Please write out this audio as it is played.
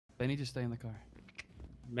Benny, just stay in the car.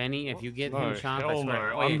 Benny, if you get him shot, hell no.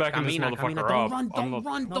 I'm backing this motherfucker up. Don't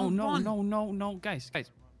run, don't run. No, guys.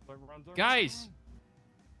 Guys!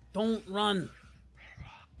 Don't run.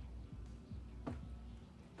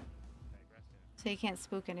 So you can't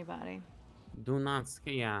spook anybody. Do not,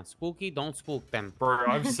 spooky, don't spook them. Bro,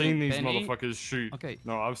 I've seen these Benny? motherfuckers shoot. Okay.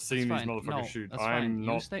 No, I've seen these motherfuckers shoot. I'm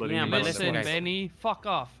not letting Yeah, you but run listen, that place. Benny, fuck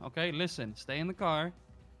off, okay? Listen, stay in the car.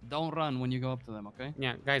 Don't run when you go up to them, okay?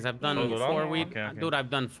 Yeah, guys, I've done four weed. Dude, I've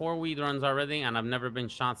done 4 weed runs already, and I've never been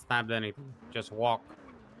shot, stabbed, anything. Just walk.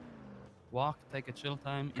 Walk, take a chill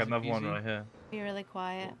time. Got another one right here. Be really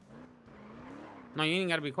quiet. No, you ain't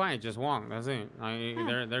gotta be quiet. Just walk. That's it.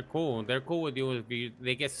 They're cool. They're cool with you. If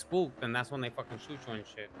they get spooked, and that's when they fucking shoot you and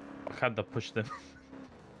shit. I had to push them.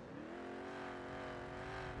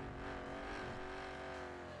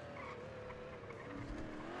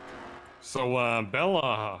 So,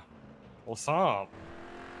 Bella, what's up?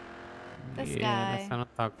 This Yeah, guy. that's what I'm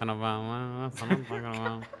talking about. That's what I'm talking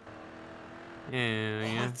about.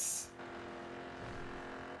 Yeah.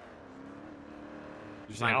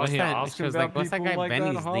 Like, what's that? She was like, what's that guy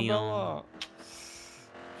Benny's deal?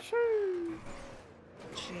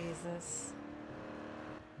 Jesus.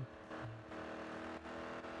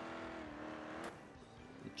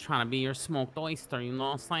 Trying to be your smoked oyster, you know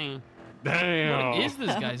what I'm saying? Damn. What is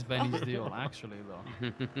this guy's Benny's deal, actually, though?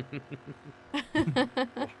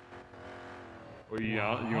 Well, you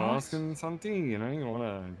asking something? You know, you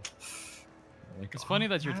wanna... It's funny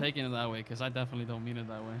that you're taking it that way, because I definitely don't mean it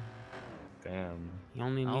that way. Damn. You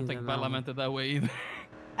only I don't think Bella meant it that way either.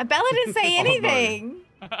 Bella didn't say anything.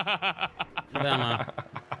 Bella,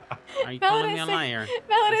 are you calling me a liar?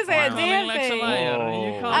 Bella didn't say a Calling damn Lex a thing. liar. Are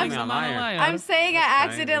you calling me a liar? I'm saying I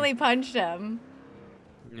accidentally punched him.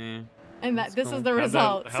 Yeah. And that this is the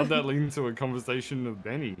result. How'd that lead into a conversation of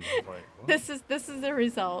Benny? Like, what? This is the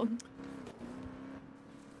result.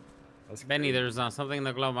 Benny, there's something in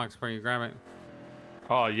the glove box for you. Grab it.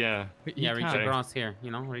 Oh, yeah. Yeah, reach across here.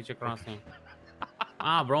 You know, reach across here.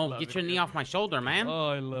 Ah, bro, get your knee off my shoulder, man. Oh,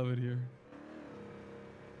 I love it here.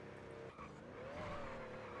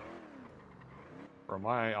 Bro,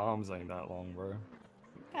 my arms ain't that long, bro.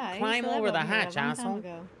 Yeah, Climb over the hatch, asshole.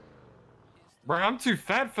 Bro, I'm too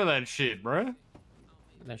fat for that shit, bro.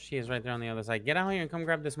 There she is right there on the other side. Get out here and come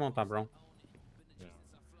grab this mota, bro. Yeah.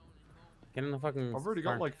 Get in the fucking I've already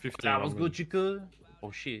car. got like 15. That was good, you could.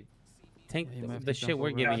 Oh, shit. Take Yeah, the shit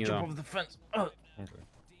we're giving you, Jump though. over the fence. Okay.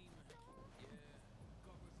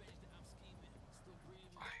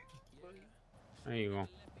 There you go.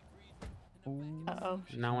 Uh-oh.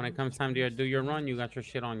 Now when it comes time to do your run, you got your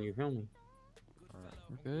shit on you. Feel me? Alright,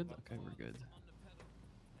 we're good? Okay, we're good.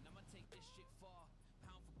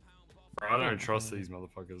 Bro, I don't trust these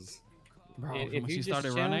motherfuckers. Bro, If once you you just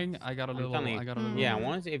started chill, running, I got a little... telling you. Yeah,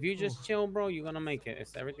 once if you just Ooh. chill, bro, you're gonna make it.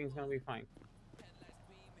 Everything's gonna be fine.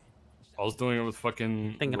 I was doing it with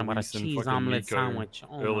fucking Thinking about a Luis and cheese fucking omelet Nico sandwich.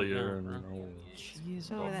 Oh my earlier. God, And, bro.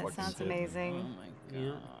 Cheese. Oh, that fucking sounds shit. amazing. Oh my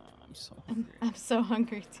god, I'm so hungry. I'm so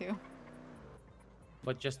hungry too.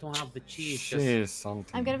 But just don't have the cheese. Shit, something.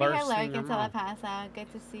 I'm gonna be here burst in lurk your until I mouth. pass out.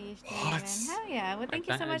 Good to see you, Steven. What? Hell yeah. Well, thank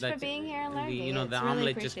you so much for being here and lurking. You know, the It's really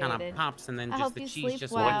omelet just kind of appreciated. pops, and then I just hope the you cheese sleep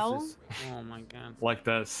just well. rises. Oh my god. Like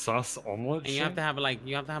that sus omelet And you shit? have to have like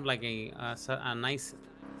a nice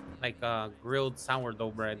like grilled sourdough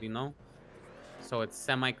bread, you know, so it's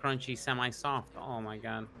semi crunchy, semi soft. Oh my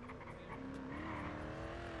god.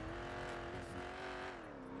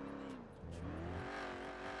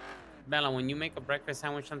 Bella, when you make a breakfast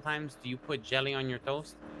sandwich sometimes, do you put jelly on your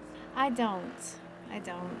toast? I don't. I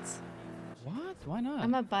don't. What? Why not?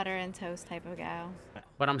 I'm a butter and toast type of gal.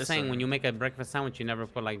 But I'm saying when you make a breakfast sandwich, you never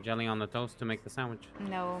put like jelly on the toast to make the sandwich.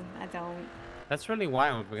 No, I don't. That's really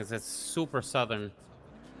wild because it's super southern.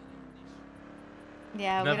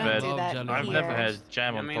 Yeah, Never we don't had- do that I've here. never had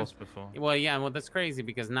jam I on mean, toast before. Well, yeah, well, that's crazy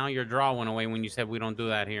because now your draw went away when you said we don't do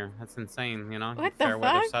that here. That's insane, you know? What You the fair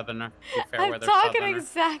weather fuck? southerner. You fair I'm weather talking southerner.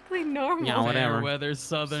 exactly normal. Yeah, whatever. Fair weather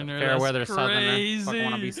southerner. Fair that's weather crazy.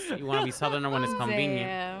 southerner. You wanna be southerner when it's convenient.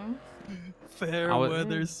 Damn. Fair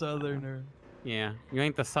weather southerner. Yeah, you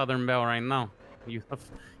ain't the Southern Belle right now. You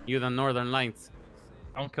the Northern Lights.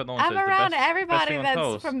 Uncle Don I'm says the around best everybody thing on that's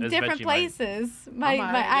toast from is different Vegemite. places. My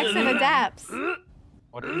I'm accent adapts.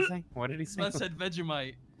 What did he say? What did he say? I said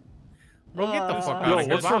Vegemite. Bro, get the fuck out Yo, of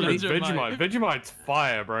here. what's wrong with Vegemite. Vegemite? Vegemite's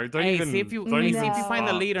fire, bro. Don't Hey, even. see if you don't even see if you find the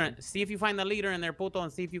start. leader. See if you find the leader in there, puto,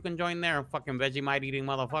 and see if you can join there, fucking Vegemite eating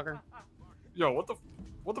motherfucker. Yo, what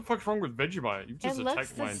the fuck's wrong with Vegemite? You've just It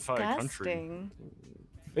looks attacked my entire country. disgusting.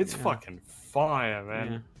 It's fucking fire,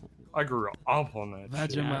 man. I grew up on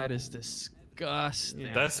that shit. Vegemite is disgusting. disgusting.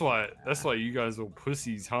 That's why you guys are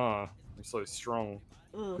pussies, huh? I'm so strong.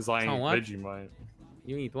 Ugh. Because I So ain't what? Vegemite.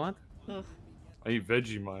 You eat what? Ugh. I eat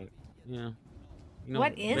Vegemite. Yeah. You know,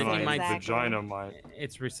 What is Then it I eat Vegemite's- exactly? vagina mite.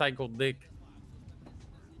 It's recycled dick.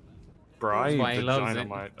 Bro, I That's eat why he loves vagina it.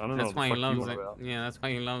 mite. I don't know That's what why the he fuck you loves want it. about. Yeah, that's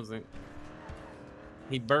why he loves it.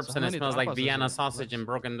 He burps So how and it many smells like tapas is Vienna it, sausage Lex? and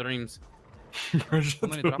broken dreams. How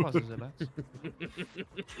many dropas is it, Lex?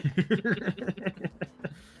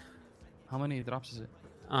 How many drops is it?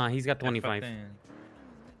 He's got 25.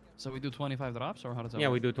 So we do 25 drops, or how does that Yeah,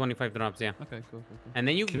 work? we do 25 drops, yeah. Okay, cool. And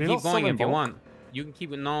then you Can can you keep not sell going in if you bulk? want. You can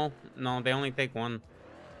keep it. No, they only take one.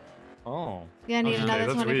 Oh. You gonna need Okay, another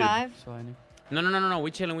that's weird. 25? So I need. No.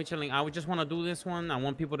 We chilling. I would just want to do this one. I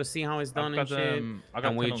want people to see how it's done and shit. I got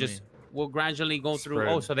And we 10 on just me. we'll gradually go through. Spread.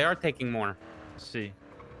 Oh, so they are taking more. See.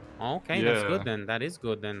 Okay, that's Yeah. good then. That is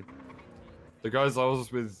good then. The guys I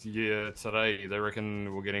was with today, they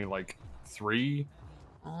reckon we're getting like 3.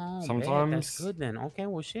 Oh, bet. Sometimes. That's good then. Okay,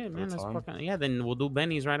 well shit, man. At a That's time. fucking yeah. Then we'll do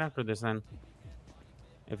Benny's right after this then.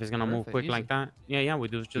 If it's gonna move Perfect, quick easy. like that, yeah, we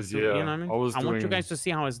do just 'Cause, do, you know yeah, what I mean. I was want you doing- guys to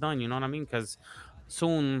see how it's done. You know what I mean? Because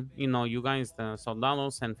soon, you know, you guys, the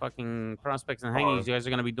soldados and fucking prospects and hangings, you guys are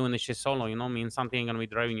gonna be doing this shit solo. You know, me and something ain't gonna be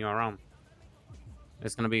driving you around.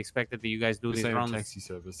 It's gonna be expected that you guys do This these ain't a runs. taxi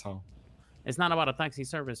service, huh? It's not about a taxi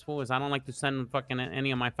service, fool. I don't like to send fucking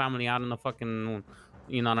any of my family out in the fucking,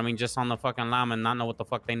 you know what I mean, just on the fucking lam and not know what the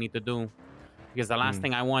fuck they need to do. Because the last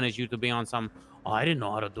thing I want is you to be on some, oh, I didn't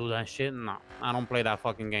know how to do that shit. No, I don't play that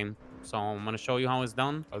fucking game. So I'm gonna show you how it's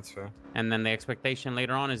done. That's fair. And then the expectation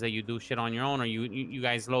later on is that you do shit on your own, or you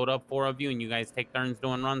guys load up 4 of you and you guys take turns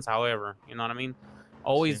doing runs. However, you know what I mean.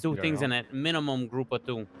 Always See, do yeah, things yeah. in a minimum group of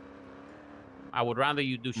 2. I would rather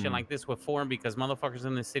you do shit like this with 4 because motherfuckers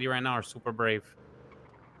in this city right now are super brave.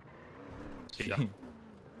 Yeah.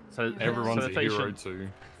 So Everyone's so a if I hero should- too.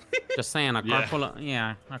 Just saying, a car Yeah. full of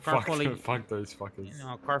a car full of Fuck those fuckers. you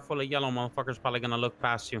know, a car full of yellow motherfuckers probably gonna look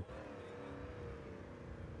past you.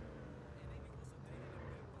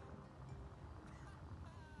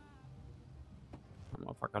 That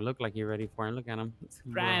motherfucker look like you're ready for it. Look at him.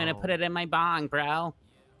 Bro, I'm gonna Bro. put it in my bong, bro.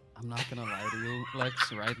 I'm not gonna lie to you,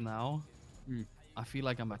 Lex. Right now, Hmm. I feel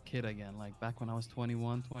like I'm a kid again. Like back when I was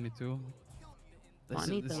 21, 22. This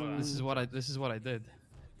is what I did.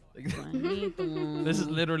 This is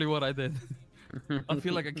literally what I did. I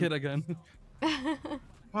feel like a kid again.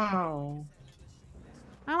 Wow.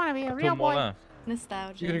 I wanna be a 2 more left.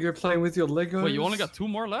 Nostalgia. You're gonna go playing with your Legos? Wait, you only got 2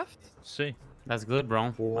 more left? See. That's good,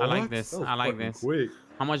 bro. I like this. That was I like fucking this. Quick.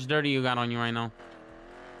 How much dirty you got on you right now?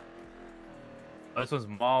 This one's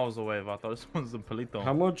miles away, Vato. This one's in Palito.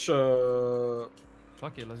 How much?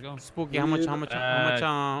 Fuck it, let's go. Spooky, how much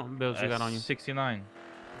bills you got on you? 69.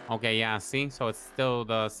 Okay, yeah, see? So it's still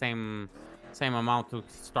the same amount to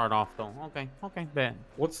start off though. Okay, bet.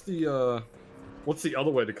 What's the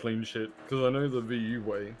other way to clean shit? Because I know the VU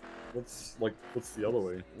way. What's the other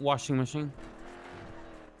way? Washing machine.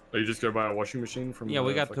 Oh, you just go buy a washing machine from? Yeah,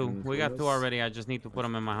 we the got 2. fucking We got 2 cleaners? already. I just need to put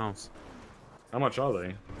them in my house. How much are they?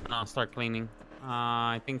 And I'll start cleaning.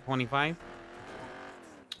 I think 25.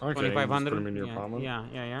 Okay, you just 2500. put them in your yeah, apartment.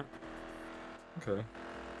 yeah. Okay.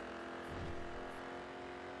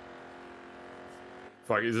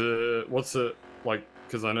 Fuck, is it? What's it like?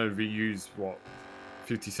 Because I know VU's what,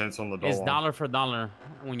 50 cents on the dollar. It's dollar for dollar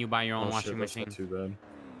when you buy your own Oh, washing shit, that's machine. not too bad.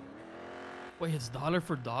 Wait, it's dollar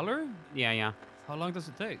for dollar? Yeah. How long does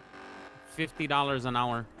it take? $50 an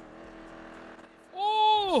hour.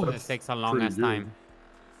 Oh, It takes a long pretty ass good. time.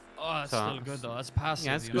 oh, that's So- still good though. That's passive.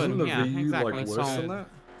 Yeah, it's you good. Isn't know? the Yeah, VU exactly. like worse So- than that?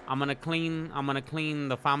 I'm gonna clean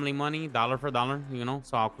the family money dollar for dollar, you know.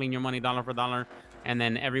 So I'll clean your money dollar for dollar, and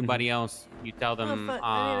then everybody else, you tell them fuck,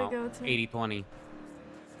 I need to go too. 80-20.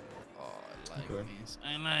 Oh, I like Okay. these.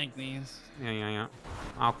 I like these. Yeah.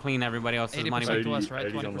 I'll clean everybody else's money. 80% But to us, right?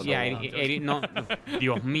 80 on the 20%. yeah, dollar. 80 no,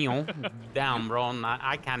 Dios mío, damn, bro.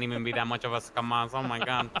 I can't even be that much of a scamas. Oh my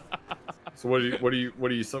god. So what are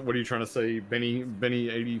you trying to say? Benny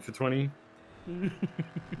 80 for 20?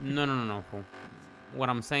 No, fool. What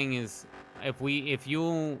I'm saying is, if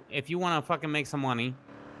you want to fucking make some money,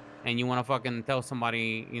 and you want to fucking tell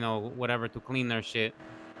somebody, you know, whatever, to clean their shit,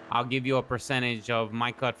 I'll give you a percentage of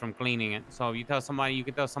my cut from cleaning it. So if you tell somebody, you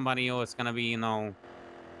can tell somebody, oh, it's gonna be, you know,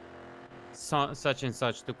 such and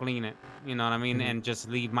such to clean it. You know what I mean? And just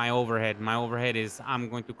leave my overhead. My overhead is I'm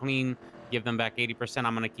going to clean, give them back 80%.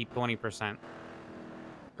 I'm gonna keep 20%.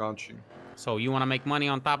 Got you. So you want to make money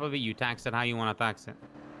on top of it, you tax it how you want to tax it.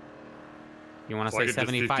 You want to So I say could just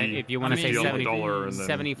 75, 50 if you want to say 50 on the 70, dollar and then-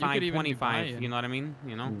 75, You could even be 25, buying. you know what I mean?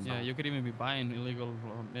 You know? Mm. Yeah, you could even be buying illegal,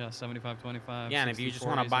 75, 25. Yeah, and if you 60, just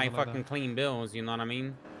want to 40, buy something like fucking that. clean bills, you know what I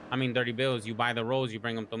mean? I mean, dirty bills. You buy the rolls, you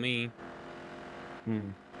bring them to me. Hmm.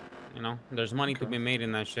 You know, there's money to Okay. be made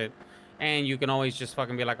in that shit. And you can always just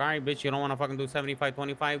fucking be like, all right, bitch, you don't want to fucking do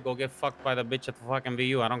 75-25? Go get fucked by the bitch at the fucking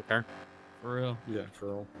VU. I don't care. For real. Yeah, for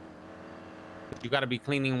real. You got to be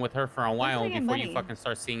cleaning with her for a while bringing before you money. fucking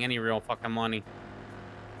start seeing any real fucking money.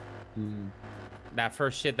 Hmm. That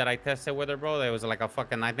first shit that I tested with her, bro, there was like a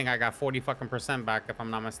fucking, I think I got 40 fucking % back if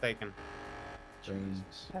I'm not mistaken.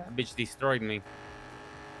 Jesus. That bitch destroyed me.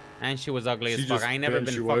 And she was ugly She as fuck. just I ain't never bent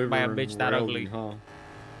been you fucked by a over bitch and that railed ugly. you, huh?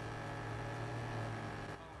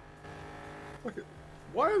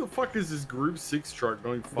 Why the fuck is this Group 6 truck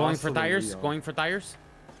going faster Going for than tires? we are? Going for tires?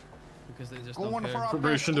 Because they just Going don't for care. a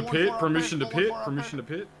Permission to Going pit, for a permission to pit, pit, going for a permission to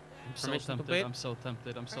pit. pit. I'm so Permission to tempted. bid? I'm so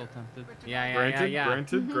tempted. I'm so tempted. Yeah, Granted, yeah.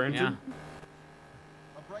 granted, granted. Yeah.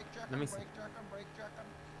 A brake check, Let me brake see. check, brake check.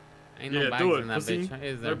 Ain't Yeah, no do bags it, in that pussy. bitch.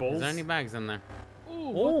 Is No there? balls. Is there any bags in there?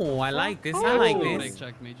 Ooh, Oh, I like this. I Oh. like Brake this.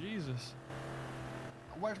 check me, Jesus.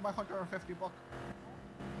 Where's my 150 buck?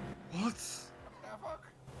 What? What the fuck?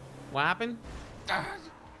 What happened?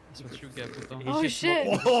 That's what you get, puto. He's Oh just shit!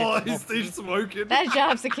 smoking. Oh, he's still smoking. That's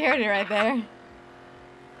job security right there. I Yeah,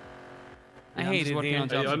 I'm hate just it working here. on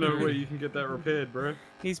Hey, job I know where security. you can get that repaired, bro.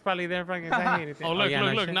 He's probably there fucking. I hate it. Oh, look, yeah, look,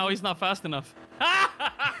 no look. shit. Now he's not fast enough.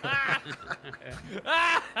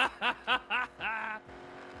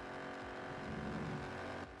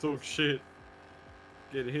 Talk shit.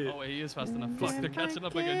 Get hit. Oh, wait, he is fast enough. Fuck, they're catching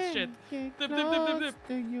up again. Shit. Dip, dip, dip, dip,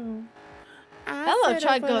 dip. That little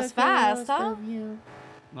truck goes fast, huh?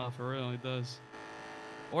 No, for real, it does.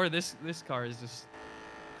 Or this car is just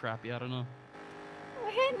crappy. I don't know.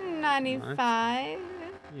 We're hitting 95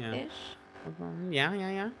 Yeah. ish.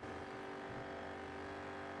 Yeah.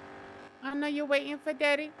 I know you're waiting for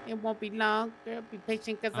daddy. It won't be long. Girl, be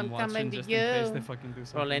patient because I'm watching coming to just in case they you. fucking do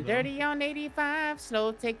something. Rolling dumb. dirty on 85.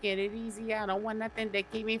 Slow, taking it easy. I don't want nothing to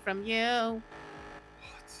keep me from you.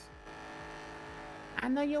 I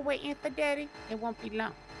know you're waiting for daddy. It won't be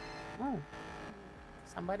long. Oh.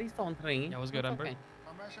 Somebody's phone ringing. Yeah, what's good, It's Amber? okay.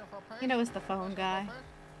 Permission for pit? You know it's the phone guy.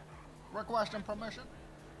 Requesting permission.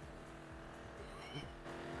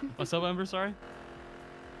 What's up, Amber? Sorry.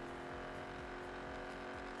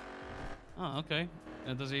 Oh, okay.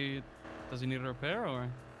 Does he need a repair or?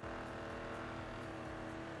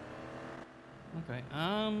 Okay.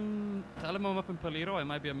 Tell him I'm up in Paliro. It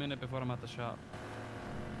might be a minute before I'm at the shop.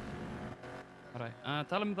 All right.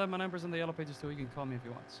 Tell him that my number's in the yellow pages too. You can call me if he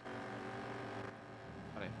wants.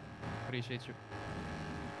 All right. Appreciate you.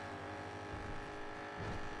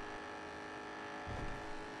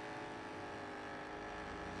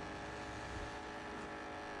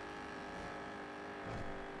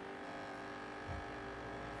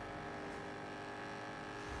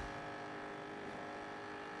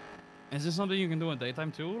 Is this something you can do in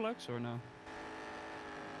daytime too, Lex, or no?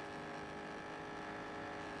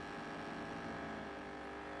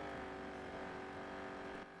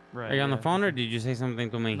 Right. Are you on the yeah. phone or did you say something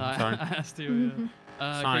to me? No, Sorry. I asked you.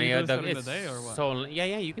 Yeah. Sorry, can you do this during the it's day or what? so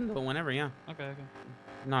yeah, you can do it whenever, yeah. Okay, okay.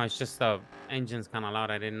 No, it's just the engine's kind of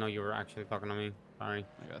loud. I didn't know you were actually talking to me. Sorry.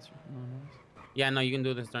 I got you. No, no. Yeah, no, you can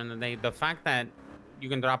do this during the day. The fact that you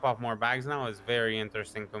can drop off more bags now is very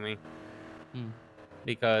interesting to me. Hmm.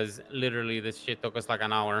 Because literally this shit took us like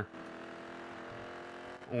an hour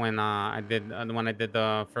when I did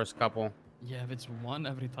the first couple. Yeah, if it's one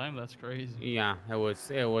every time, that's crazy. Yeah, it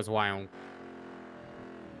was wild.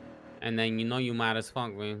 And then you know you mad as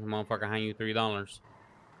fuck when the motherfucker hand you $3.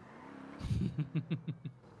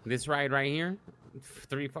 This ride right here,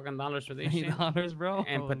 $3 fucking for this shit. $8, bro.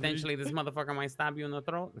 And Holy potentially this motherfucker might stab you in the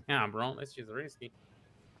throat. Yeah, bro, this shit's risky.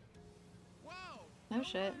 No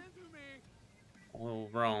shit. Oh,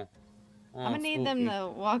 bro. Oh, I'm gonna need them spooky. to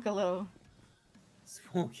walk a little.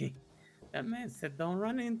 Spooky. That man said, "Don't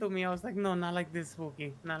run into me." I was like, "No, not like this,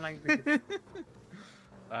 Spooky. Not like this."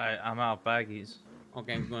 Alright, I'm out baggies.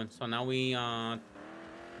 Okay, good. So now we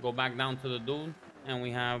go back down to the dude, and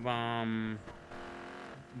we have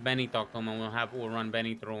Benny talk to him, and we'll run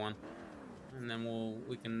Benny through one, and then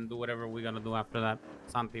we can do whatever we gotta do after that.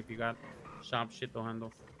 Santi, if you got shop shit to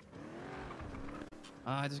handle.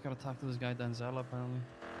 I just gotta talk to this guy Denzel. Apparently,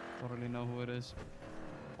 don't really know who it is.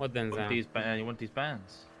 What then, You want these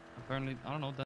bands? Apparently, I don't know.